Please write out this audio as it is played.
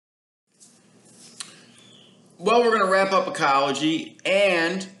Well, we're going to wrap up ecology,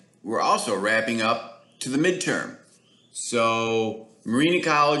 and we're also wrapping up to the midterm. So marine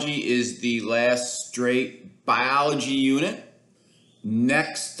ecology is the last straight biology unit.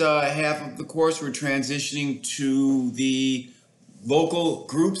 Next half of the course, we're transitioning to the local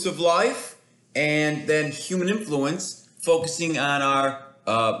groups of life and then human influence, focusing on our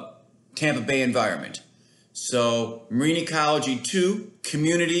Tampa Bay environment. So marine ecology 2,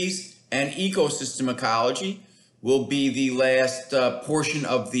 communities and ecosystem ecology will be the last portion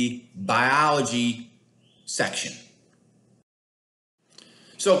of the biology section.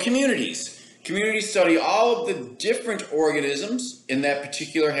 So communities. Communities study all of the different organisms in that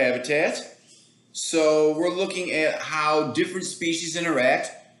particular habitat. So we're looking at how different species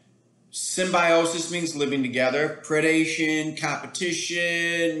interact. Symbiosis means living together, predation,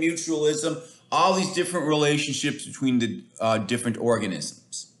 competition, mutualism, all these different relationships between the different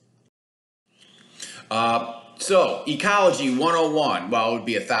organisms. So ecology 101, well, it would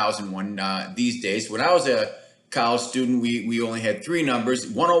be 1001 these days. When I was a college student, we only had 3 numbers.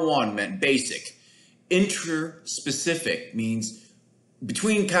 101 meant basic. Interspecific means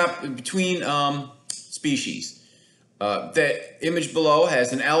between species. That image below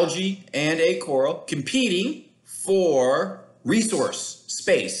has an algae and a coral competing for resource,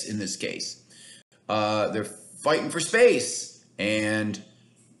 space in this case. They're fighting for space, and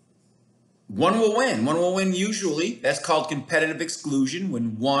one will win. One will win usually. That's called competitive exclusion,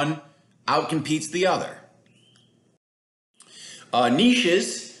 when one outcompetes the other.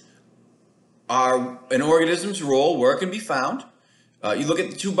 Niches are an organism's role where it can be found. You look at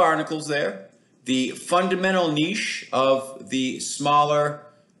the 2 barnacles there. The fundamental niche of the smaller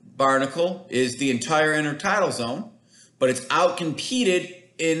barnacle is the entire intertidal zone, but it's outcompeted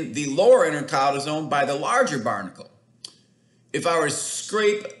in the lower intertidal zone by the larger barnacle. If I were to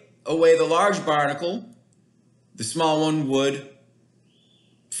scrape away the large barnacle, the small one would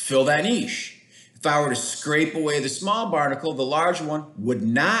fill that niche. If I were to scrape away the small barnacle, the large one would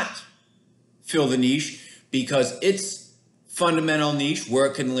not fill the niche because its fundamental niche, where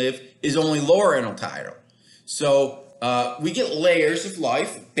it can live, is only lower intertidal. So we get layers of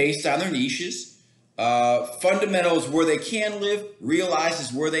life based on their niches. Fundamental is where they can live. Realized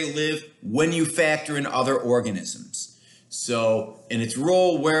is where they live when you factor in other organisms. So in its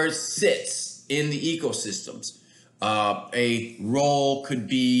role where it sits in the ecosystems, a role could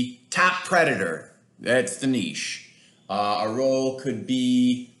be top predator. That's the niche. A role could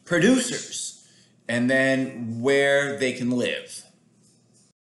be producers, and then where they can live.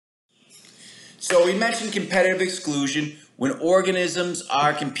 So we mentioned competitive exclusion. When organisms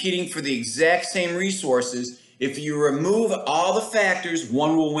are competing for the exact same resources, if you remove all the factors,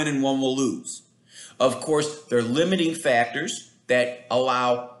 one will win and one will lose. Of course, there are limiting factors that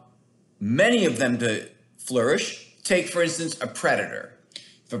allow many of them to flourish. Take, for instance, a predator.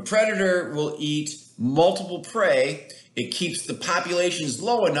 If a predator will eat multiple prey, it keeps the populations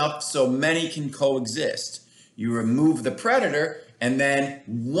low enough so many can coexist. You remove the predator, and then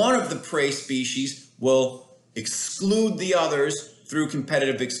one of the prey species will exclude the others through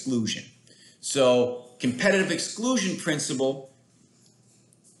competitive exclusion. So, competitive exclusion principle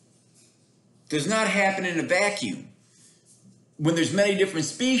does not happen in a vacuum. When there's many different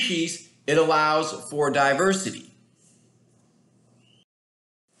species, it allows for diversity.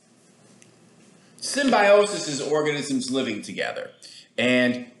 Symbiosis is organisms living together,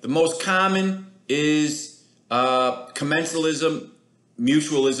 and the most common is commensalism,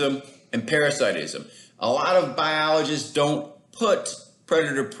 mutualism, and parasitism. A lot of biologists don't put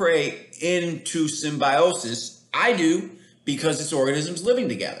predator-prey into symbiosis. I do, because it's organisms living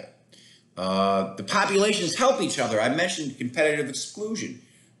together. The populations help each other. I mentioned competitive exclusion.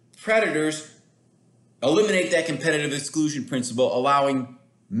 Predators eliminate that competitive exclusion principle, allowing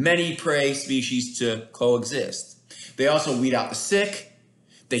many prey species to coexist. They also weed out the sick.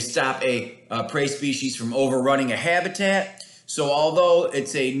 They stop a prey species from overrunning a habitat. So although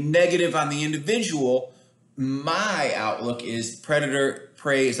it's a negative on the individual, my outlook is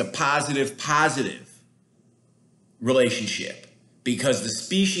predator-prey is a positive relationship because the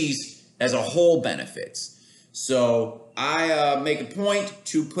species as a whole benefits. So I make a point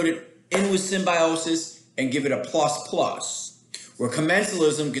to put it in with symbiosis and give it a plus. Where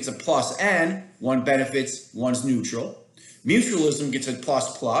commensalism gets a plus N, one benefits, one's neutral. Mutualism gets a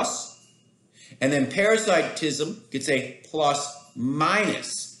plus, and then parasitism gets a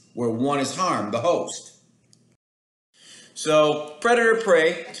plus-minus, where one is harmed, the host. So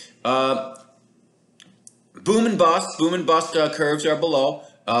predator-prey, boom and bust curves are below.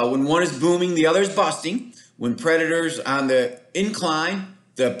 When one is booming, the other is busting. When predators on the incline,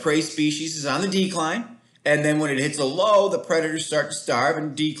 the prey species is on the decline. And then when it hits a low, the predators start to starve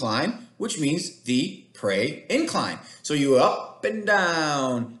and decline, which means the prey incline. So you up and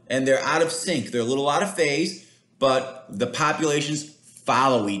down, and they're out of sync. They're a little out of phase, but the populations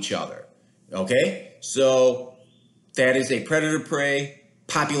follow each other. Okay? So that is a predator-prey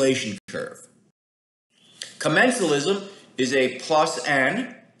population curve. Commensalism is a plus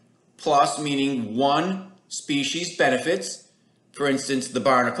N, plus meaning one species benefits, for instance, the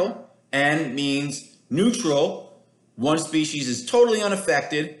barnacle. N means neutral, one species is totally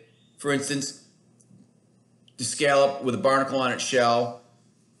unaffected, for instance, the scallop with a barnacle on its shell.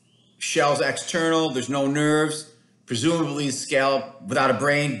 Shell's external, there's no nerves. Presumably the scallop without a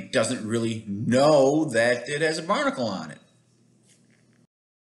brain doesn't really know that it has a barnacle on it.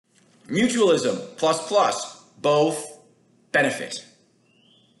 Mutualism, plus plus, both benefit.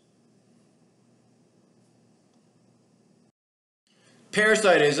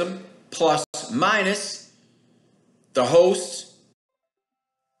 Parasitism, plus minus, the host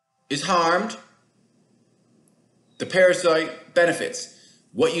is harmed, the parasite benefits.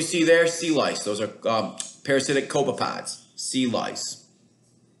 What you see there, sea lice. Those are parasitic copepods, sea lice.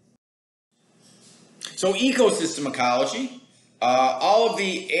 So ecosystem ecology, all of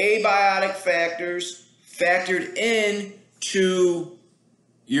the abiotic factors factored into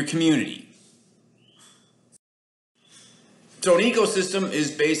your community. So an ecosystem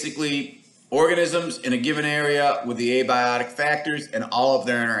is basically organisms in a given area with the abiotic factors and all of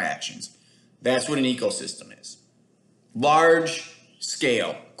their interactions. That's what an ecosystem is. Large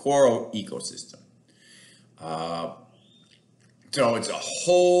scale, coral ecosystem. So it's a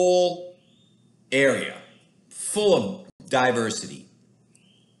whole area full of diversity.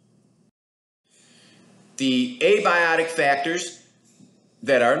 The abiotic factors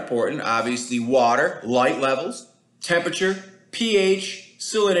that are important, obviously water, light levels, temperature, pH,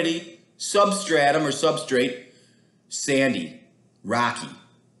 salinity, substratum or substrate, sandy, rocky,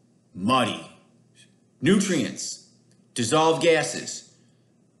 muddy, nutrients, dissolved gases,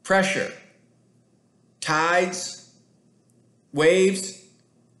 pressure, tides, waves,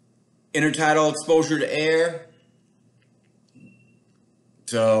 intertidal exposure to air.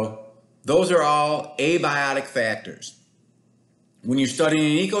 So those are all abiotic factors. When you're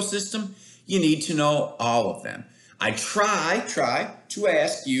studying an ecosystem, you need to know all of them. I try to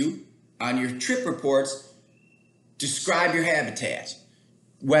ask you on your trip reports, describe your habitat,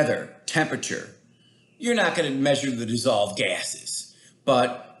 weather, temperature. You're not going to measure the dissolved gases,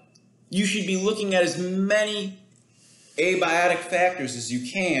 but you should be looking at as many abiotic factors as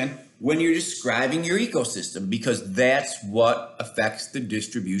you can when you're describing your ecosystem, because that's what affects the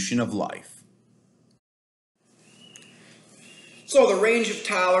distribution of life. So the range of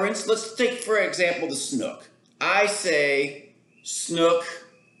tolerance, let's take for example the snook. I say snook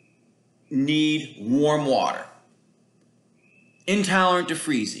need warm water, intolerant to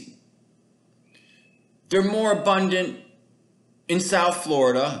freezing. They're more abundant in South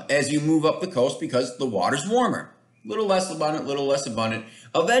Florida as you move up the coast because the water's warmer. Little less abundant, little less abundant.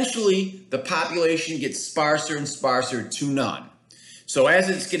 Eventually, the population gets sparser and sparser to none. So as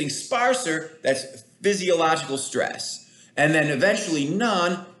it's getting sparser, that's physiological stress. And then eventually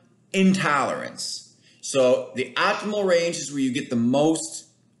none, intolerance. So the optimal range is where you get the most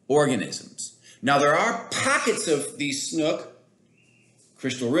organisms. Now there are pockets of these snook,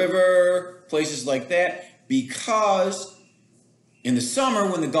 Crystal River, places like that, because in the summer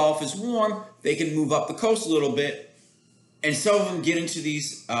when the Gulf is warm, they can move up the coast a little bit. And some of them get into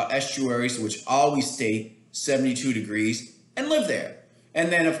these estuaries, which always stay 72 degrees, and live there.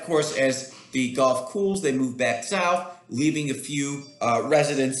 And then, of course, as the Gulf cools, they move back south, leaving a few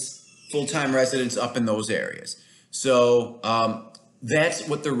residents, full-time residents up in those areas. So that's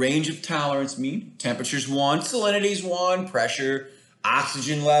what the range of tolerance means. Temperature's one, salinity's one, pressure,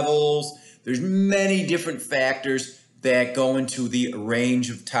 oxygen levels. There's many different factors that go into the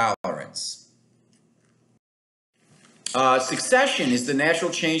range of tolerance. Succession is the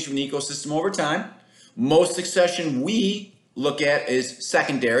natural change of an ecosystem over time. Most succession we look at is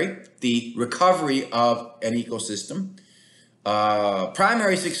secondary, the recovery of an ecosystem.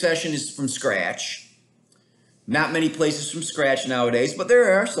 Primary succession is from scratch. Not many places from scratch nowadays, but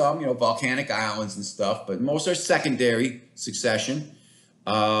there are some, volcanic islands and stuff, but most are secondary succession.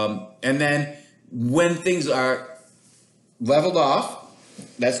 And then when things are leveled off,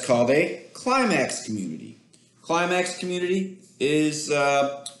 that's called a climax community. Climax community is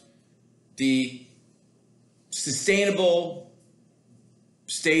the sustainable,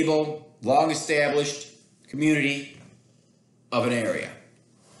 stable, long-established community of an area.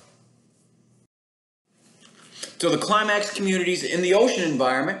 So the climax communities in the ocean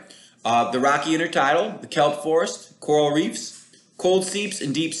environment The rocky intertidal, the kelp forest, coral reefs, cold seeps,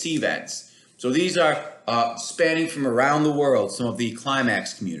 and deep sea vents. So these are spanning from around the world, some of the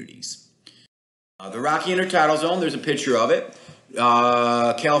climax communities. The rocky intertidal zone, there's a picture of it.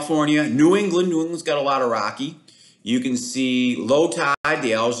 California, New England's got a lot of rocky. You can see low tide,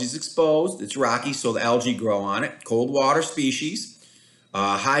 the algae is exposed. It's rocky, so the algae grow on it. Cold water species.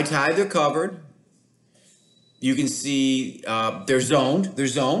 High tide, they're covered. You can see they're zoned. The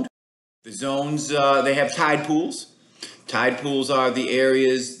zones, they have tide pools. Tide pools are the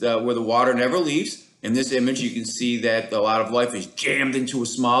areas where the water never leaves. In this image, you can see that a lot of life is jammed into a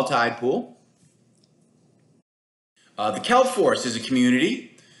small tide pool. The kelp forest is a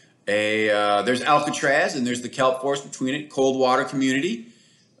community. There's Alcatraz, and there's the kelp forest between it, cold water community.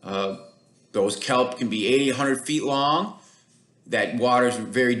 Those kelp can be 80, 100 feet long. That water is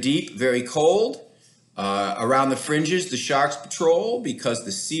very deep, very cold. Around the fringes, the sharks patrol because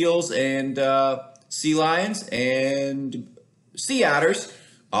the seals and sea lions and sea otters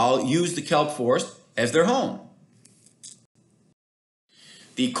all use the kelp forest as their home.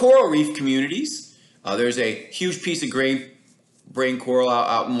 The coral reef communities, there's a huge piece of brain coral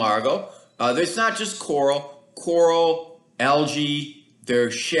out in Largo. There's not just coral, algae, they're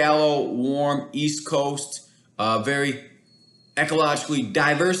shallow, warm, East Coast, very ecologically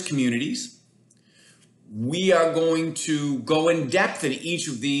diverse communities. We are going to go in depth in each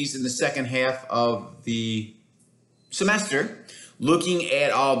of these in the second half of the semester, looking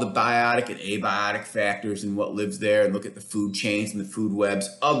at all the biotic and abiotic factors and what lives there, and look at the food chains and the food webs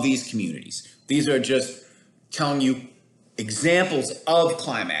of these communities. These are just telling you examples of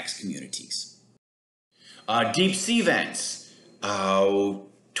climax communities. Deep sea vents,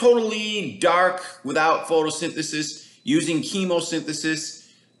 totally dark without photosynthesis, using chemosynthesis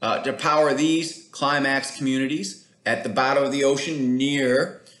to power these climax communities at the bottom of the ocean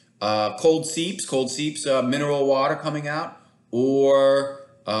near cold seeps, mineral water coming out, or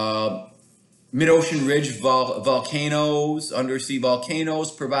mid-ocean ridge volcanoes, undersea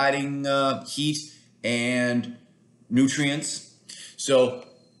volcanoes providing heat and nutrients. So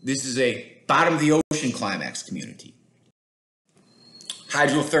this is a bottom of the ocean climax community.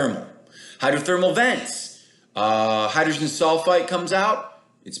 Hydrothermal vents. Hydrogen sulfide comes out.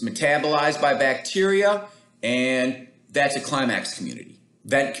 It's metabolized by bacteria, and that's a climax community.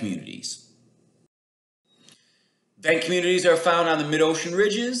 Vent communities. Vent communities are found on the mid-ocean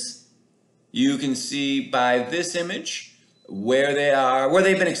ridges. You can see by this image where they are, where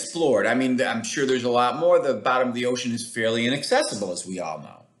they've been explored. I mean, I'm sure there's a lot more. The bottom of the ocean is fairly inaccessible, as we all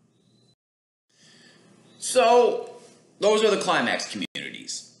know. So those are the climax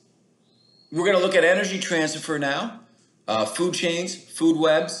communities. We're going to look at energy transfer now. Food chains, food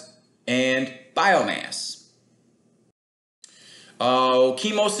webs, and biomass.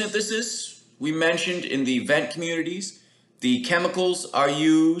 Chemosynthesis, we mentioned in the vent communities. The chemicals are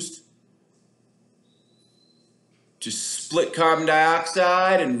used to split carbon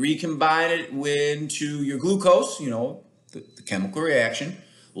dioxide and recombine it into your glucose, the chemical reaction.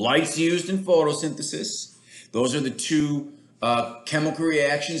 Light's used in photosynthesis. Those are the two chemical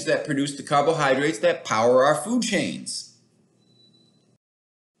reactions that produce the carbohydrates that power our food chains.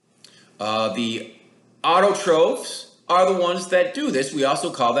 The autotrophs are the ones that do this. We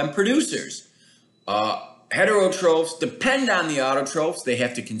also call them producers. Heterotrophs depend on the autotrophs. They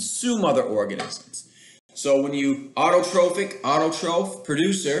have to consume other organisms. So when you autotroph,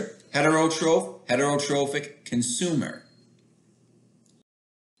 producer, heterotrophic, consumer.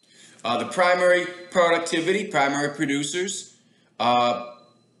 The primary producers,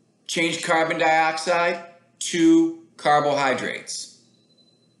 change carbon dioxide to carbohydrates.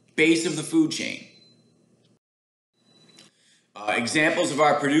 Base of the food chain. Examples of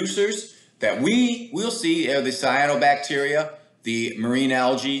our producers that we'll see are the cyanobacteria, the marine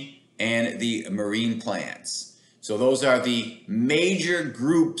algae, and the marine plants. So those are the major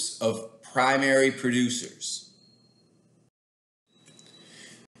groups of primary producers.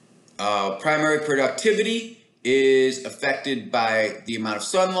 Primary productivity is affected by the amount of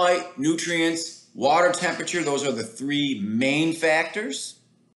sunlight, nutrients, water temperature. Those are the three main factors.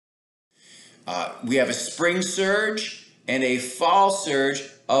 We have a spring surge and a fall surge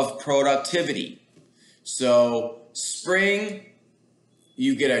of productivity. So spring,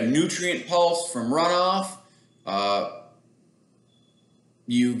 you get a nutrient pulse from runoff.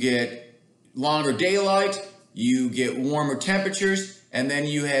 You get longer daylight. You get warmer temperatures. And then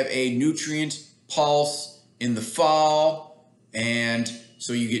you have a nutrient pulse in the fall. And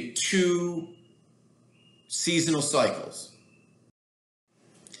so you get two seasonal cycles.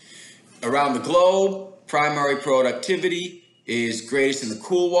 Around the globe, primary productivity is greatest in the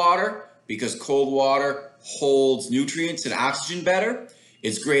cool water because cold water holds nutrients and oxygen better.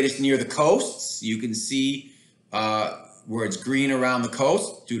 It's greatest near the coasts. You can see where it's green around the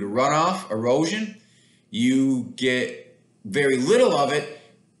coast due to runoff, erosion. You get very little of it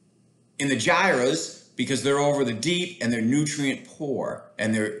in the gyres because they're over the deep and they're nutrient poor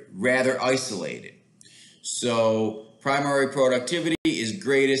and they're rather isolated. So primary productivity is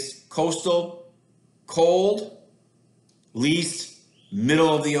greatest coastal, cold, least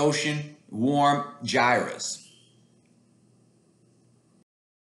middle of the ocean, warm gyres.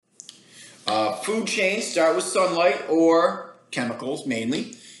 Food chains start with sunlight or chemicals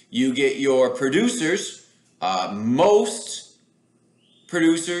mainly. You get your producers. Most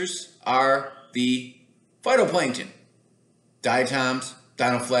producers are the phytoplankton, diatoms,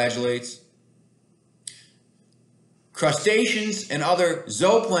 dinoflagellates. Crustaceans and other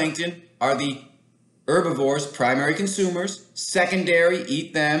zooplankton are the herbivores, primary consumers. Secondary,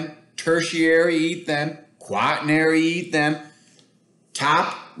 eat them. Tertiary, eat them. Quaternary, eat them.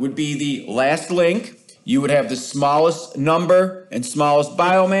 Top would be the last link. You would have the smallest number and smallest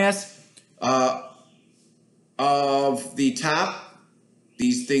biomass of the top.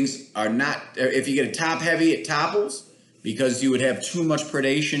 These things are not, if you get a top heavy, it topples because you would have too much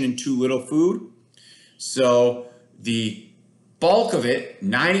predation and too little food. So the bulk of it,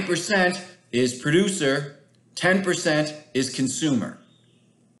 90%, is producer, 10% is consumer.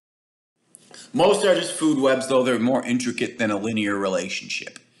 Most are just food webs, though they're more intricate than a linear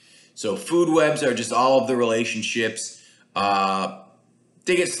relationship. So food webs are just all of the relationships.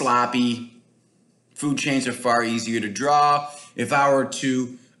 They get sloppy. Food chains are far easier to draw. If I were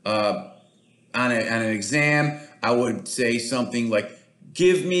to, on an exam, I would say something like,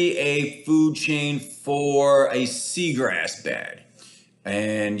 give me a food chain for a seagrass bed.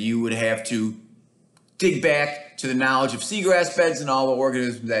 And you would have to dig back to the knowledge of seagrass beds and all the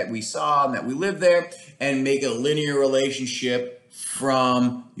organisms that we saw and that we lived there and make a linear relationship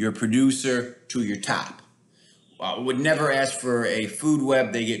from your producer to your top. Would never ask for a food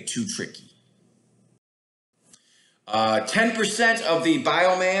web, they get too tricky. 10% of the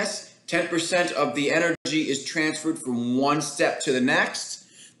biomass, 10% of the energy is transferred from one step to the next.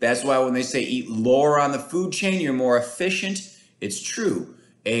 That's why when they say eat lower on the food chain, you're more efficient. It's true.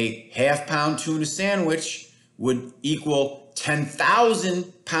 A half-pound tuna sandwich would equal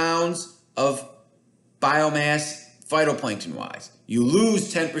 10,000 pounds of biomass phytoplankton-wise. You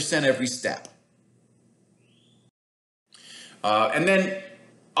lose 10% every step. And then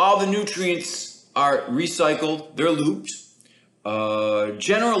all the nutrients are recycled. They're looped.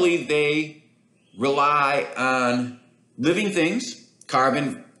 Generally, they rely on living things,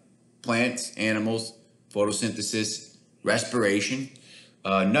 carbon, plants, animals, photosynthesis, respiration.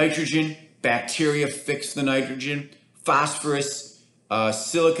 Nitrogen, bacteria fix the nitrogen. Phosphorus,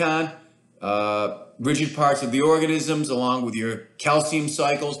 silicon, rigid parts of the organisms, along with your calcium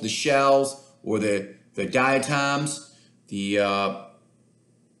cycles, the shells or the diatoms. The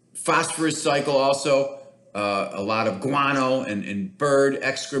phosphorus cycle also, a lot of guano and bird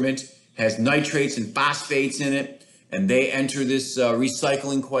excrement has nitrates and phosphates in it, and they enter this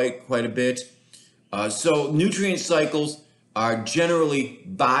recycling quite a bit. So nutrient cycles are generally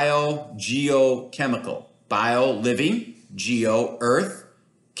bio-geochemical. Bio, living, geo, earth,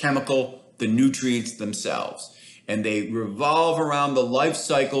 chemical, the nutrients themselves. And they revolve around the life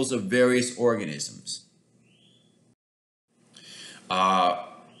cycles of various organisms.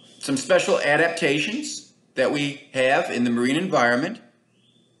 Some special adaptations that we have in the marine environment.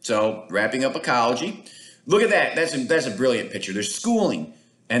 So, wrapping up ecology. Look at that. That's a brilliant picture. They're schooling,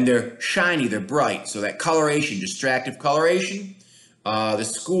 and they're shiny, they're bright. So that coloration, distractive coloration, the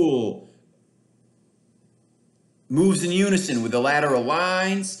school moves in unison with the lateral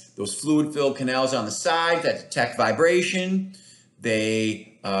lines, those fluid-filled canals on the side that detect vibration.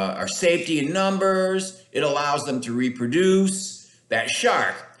 They are safety in numbers. It allows them to reproduce. That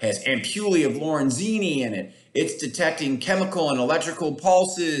shark has ampullae of Lorenzini in it. It's detecting chemical and electrical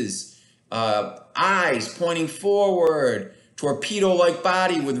pulses, eyes pointing forward, torpedo-like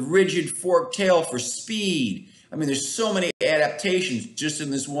body with rigid forked tail for speed. I mean, there's so many adaptations just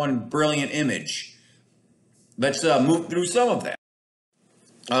in this one brilliant image. Let's move through some of that.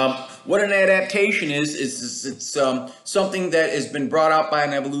 What an adaptation is it's something that has been brought out by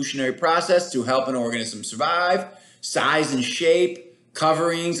an evolutionary process to help an organism survive. Size and shape,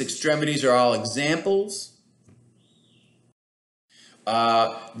 coverings, extremities are all examples.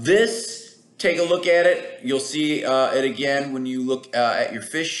 Take a look at it. You'll see it again when you look at your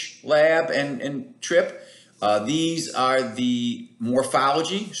fish lab and trip. These are the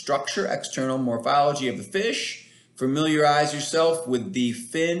morphology, structure, external morphology of the fish. familiarize yourself with the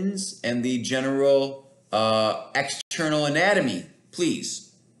fins and the general external anatomy,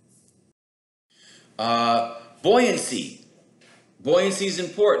 please. Buoyancy. Buoyancy is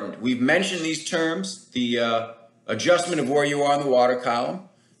important. We've mentioned these terms, the adjustment of where you are on the water column.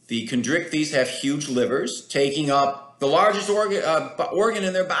 The chondrichthyes have huge livers, taking up the largest organ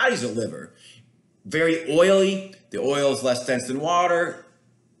in their body is a liver. Very oily. The oil is less dense than water.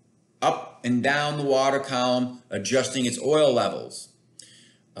 Up and down the water column, adjusting its oil levels.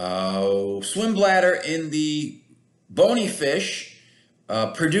 Swim bladder in the bony fish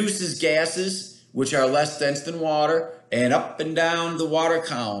produces gases which are less dense than water, and up and down the water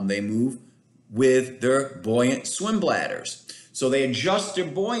column they move with their buoyant swim bladders. So they adjust their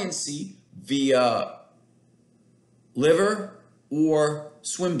buoyancy via liver or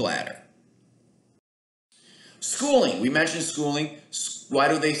swim bladder. Schooling. We mentioned schooling. Why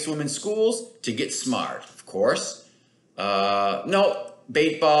do they swim in schools? To get smart, of course. No,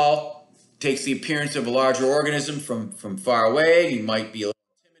 bait ball takes the appearance of a larger organism from far away. You might be a little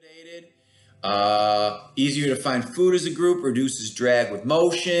intimidated. Easier to find food as a group, reduces drag with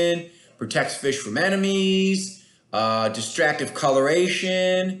motion, protects fish from enemies, distractive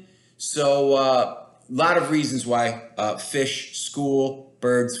coloration. So a lot of reasons why fish school,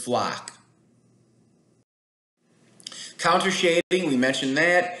 birds flock. Counter shading, we mentioned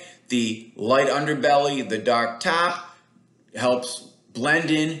that. The light underbelly, the dark top helps blend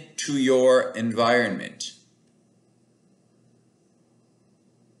in to your environment.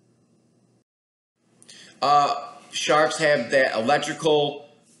 Sharks have that electrical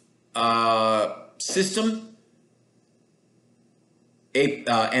system.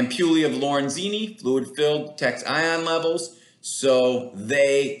 Ampullae of Lorenzini, fluid-filled, detects ion levels. So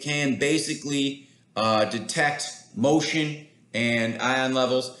they can basically detect motion and ion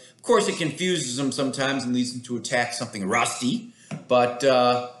levels. Of course, it confuses them sometimes and leads them to attack something rusty. But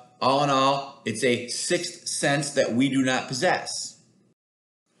all in all, it's a sixth sense that we do not possess.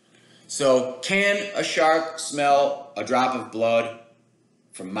 So can a shark smell a drop of blood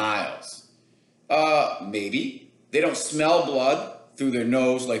from miles? Maybe. They don't smell blood through their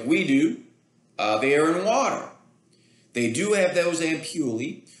nose like we do. They are in water. They do have those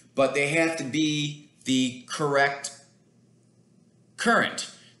ampullae, but they have to be the correct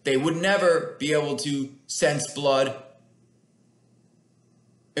current. They would never be able to sense blood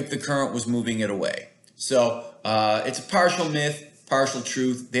if the current was moving it away. So it's a partial myth, partial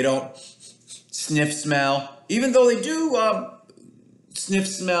truth. They don't sniff smell. Even though they do sniff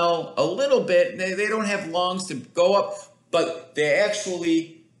smell a little bit, they don't have lungs to go up, but they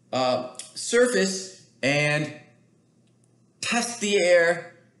actually surface and test the air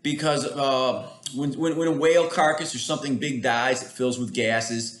because when a whale carcass or something big dies, it fills with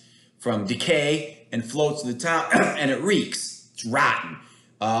gases from decay and floats to the top, and it reeks. It's rotten.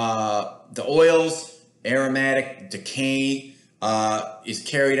 The oils, aromatic decay is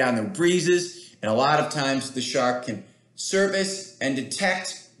carried on the breezes, and a lot of times the shark can surface and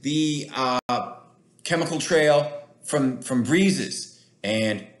detect the chemical trail from breezes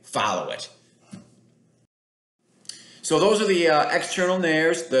and follow it. So those are the external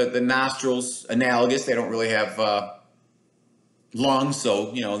nares, the nostrils, analogous. They don't really have lungs,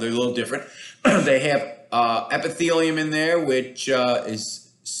 so they're a little different. They have epithelium in there, which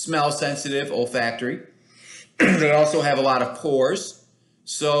is smell sensitive, olfactory. They also have a lot of pores,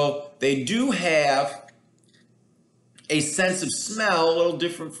 so they do have a sense of smell, a little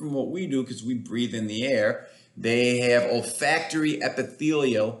different from what we do because we breathe in the air. They have olfactory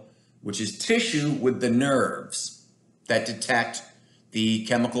epithelial, which is tissue with the nerves that detect the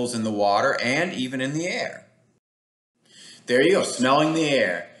chemicals in the water and even in the air. There you go, smelling the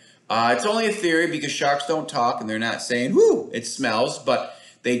air. It's only a theory because sharks don't talk and they're not saying, whoo, it smells, but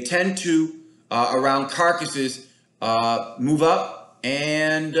they tend to, around carcasses, move up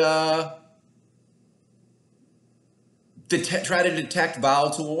and try to detect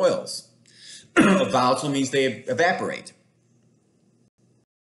volatile oils. Volatile means they evaporate.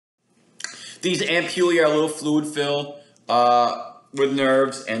 These ampullae are a little fluid-filled with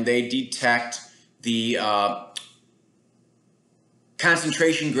nerves, and they detect the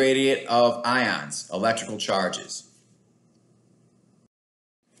concentration gradient of ions, electrical charges.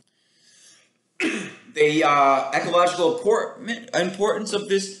 The ecological importance of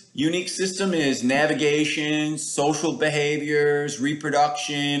this unique system is navigation, social behaviors,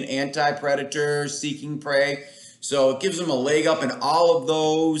 reproduction, anti-predators, seeking prey. So it gives them a leg up in all of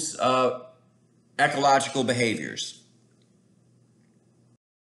those ecological behaviors.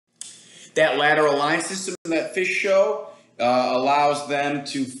 That lateral line system that fish show allows them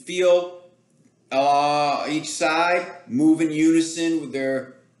to feel each side, move in unison with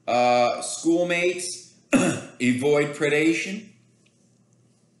their schoolmates, avoid predation.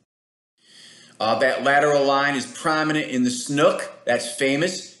 That lateral line is prominent in the snook. That's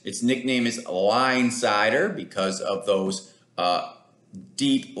famous. Its nickname is linesider because of those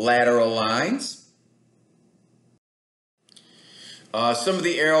deep lateral lines. Some of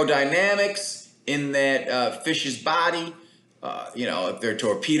the aerodynamics in that fish's body, if they're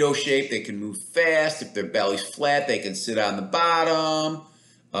torpedo shaped, they can move fast. If their belly's flat, they can sit on the bottom.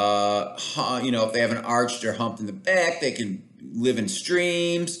 If they have an arched or hump in the back, they can live in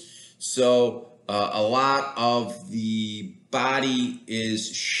streams. So a lot of the body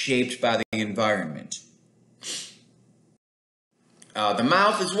is shaped by the environment. The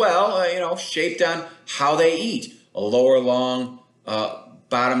mouth as well, shaped on how they eat. A lower long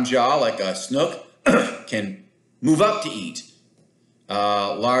bottom jaw, like a snook, can move up to eat.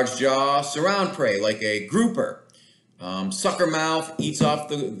 Large jaw, surround prey, like a grouper. Sucker mouth eats off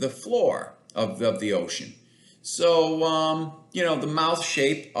the floor of the ocean. So, the mouth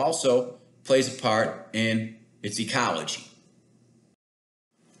shape also plays a part in its ecology.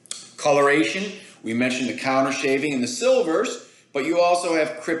 Coloration, we mentioned the counter shaving and the silvers, but you also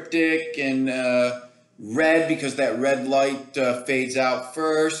have cryptic and red, because that red light fades out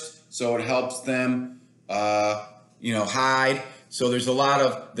first, so it helps them, hide. So there's a lot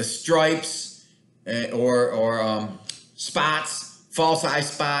of the stripes or spots, false eye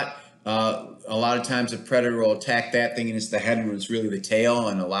spot. A lot of times a predator will attack that thinking it's the head when it's really the tail,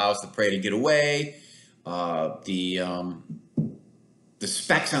 and allows the prey to get away. The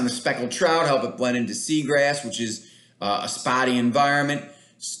specks on the speckled trout help it blend into seagrass, which is a spotty environment.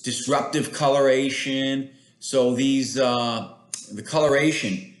 Disruptive coloration. So the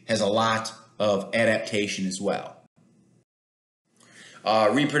coloration has a lot of adaptation as well.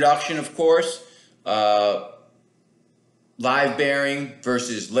 Reproduction, of course. Live bearing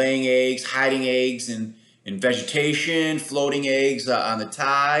versus laying eggs, hiding eggs in vegetation, floating eggs on the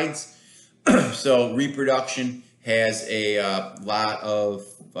tides. So reproduction has a lot of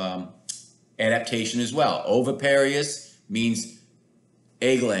adaptation as well. Oviparous means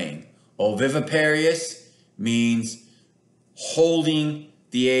egg laying. Oviviparous means holding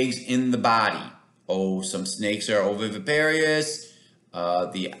the eggs in the body. Some snakes are oviviparous.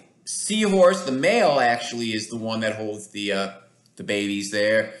 The seahorse, the male, actually is the one that holds the babies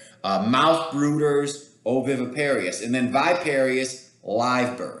there. Mouth brooders, oviviparous. And then viparous,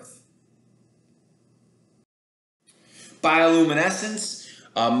 live birth. Bioluminescence.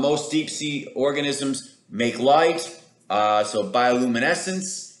 Most deep sea organisms make light. So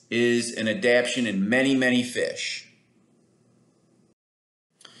bioluminescence is an adaptation in many, many fish.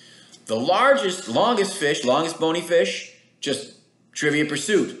 The longest bony fish, just trivia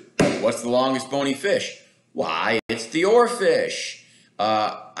pursuit. What's the longest bony fish? Why, it's the oarfish.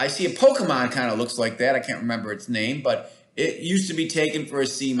 I see a Pokemon kind of looks like that. I can't remember its name, but it used to be taken for a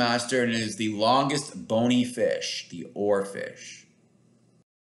sea monster, and it is the longest bony fish, the oarfish.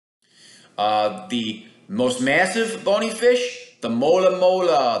 The most massive bony fish, the mola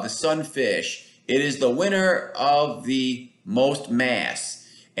mola, the sunfish. It is the winner of the most mass.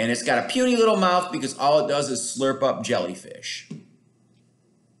 And it's got a puny little mouth because all it does is slurp up jellyfish.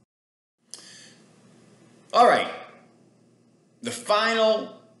 All right. This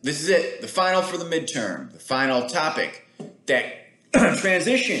is it. The final for the midterm. The final topic. That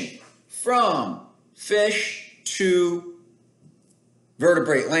transition from fish to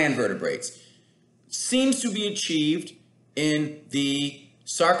land vertebrates seems to be achieved in the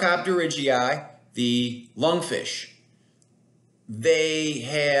Sarcopterygii, the lungfish. They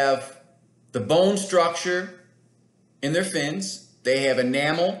have the bone structure in their fins. They have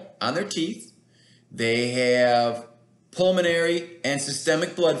enamel on their teeth. They have pulmonary and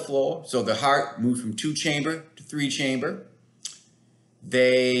systemic blood flow. So the heart moves from 2-chamber to 3-chamber.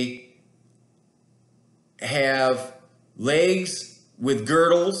 They have legs with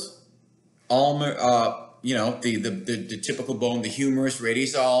girdles, the typical bone, the humerus,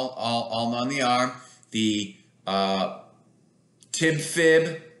 radius, all on the arm, the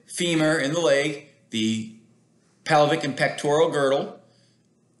tib-fib, femur in the leg, the pelvic and pectoral girdle.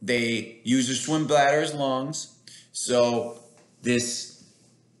 They use their swim bladder as lungs. So this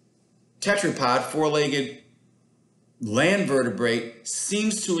tetrapod, four-legged land vertebrate,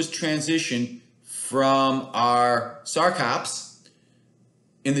 seems to have transitioned from our sarcops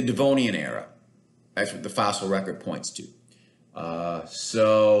in the Devonian era. That's what the fossil record points to.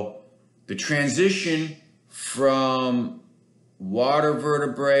 So the transition from water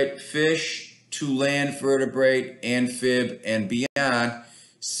vertebrate, fish, to land vertebrate, amphib, and beyond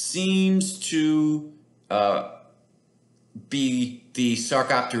seems to be the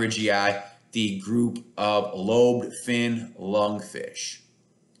Sarcopterygii, the group of lobed fin lungfish.